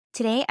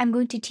Today, I'm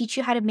going to teach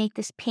you how to make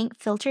this paint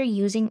filter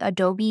using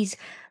Adobe's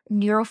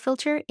Neural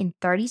Filter in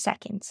 30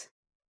 seconds.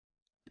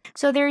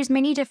 So there's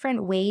many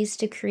different ways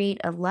to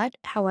create a LUT.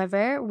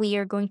 However, we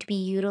are going to be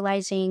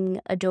utilizing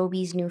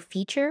Adobe's new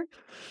feature,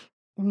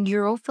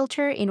 Neural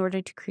Filter, in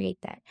order to create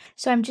that.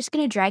 So I'm just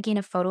going to drag in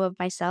a photo of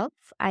myself.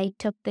 I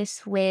took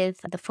this with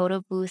the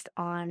photo booth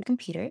on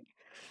computer.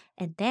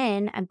 And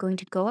then I'm going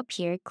to go up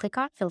here, click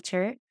on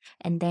filter,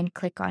 and then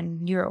click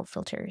on neural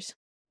filters.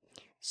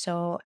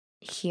 So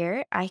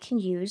here I can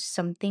use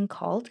something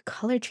called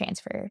color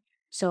transfer.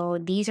 So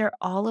these are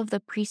all of the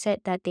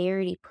preset that they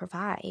already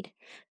provide.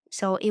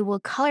 So it will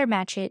color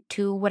match it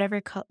to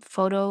whatever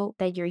photo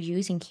that you're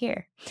using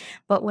here.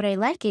 But what I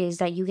like is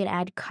that you can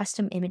add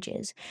custom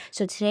images.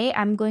 So today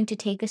I'm going to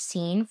take a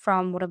scene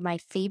from one of my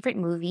favorite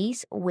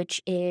movies,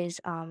 which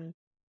is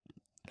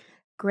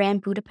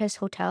Grand Budapest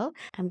Hotel.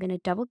 I'm going to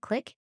double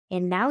click,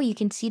 and now you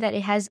can see that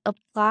it has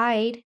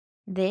applied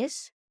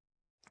this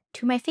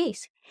to my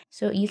face.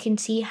 So you can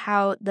see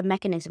how the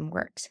mechanism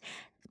works.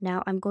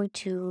 Now I'm going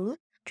to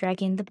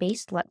drag in the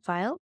base LUT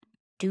file,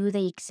 do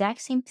the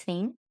exact same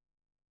thing,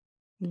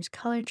 use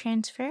color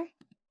transfer,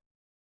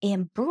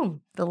 and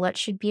boom, the LUT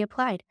should be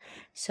applied.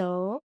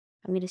 So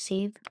I'm going to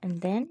save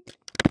and then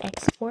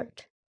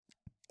export.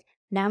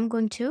 Now I'm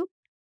going to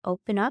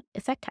open up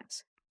Effect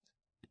House,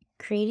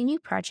 create a new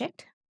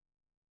project,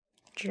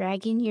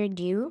 drag in your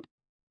new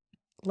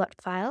LUT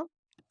file.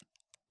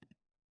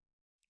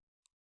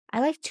 I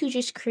like to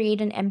just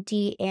create an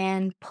empty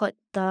and put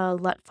the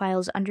LUT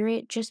files under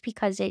it just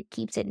because it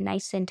keeps it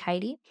nice and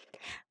tidy.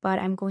 But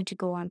I'm going to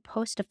go on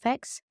Post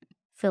Effects,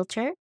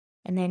 Filter,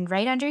 and then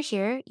right under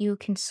here, you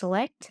can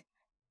select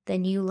the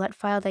new LUT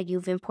file that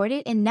you've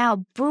imported. And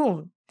now,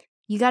 boom,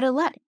 you got a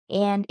LUT.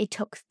 And it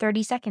took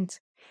 30 seconds.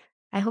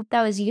 I hope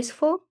that was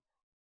useful.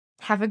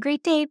 Have a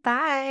great day.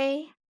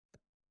 Bye.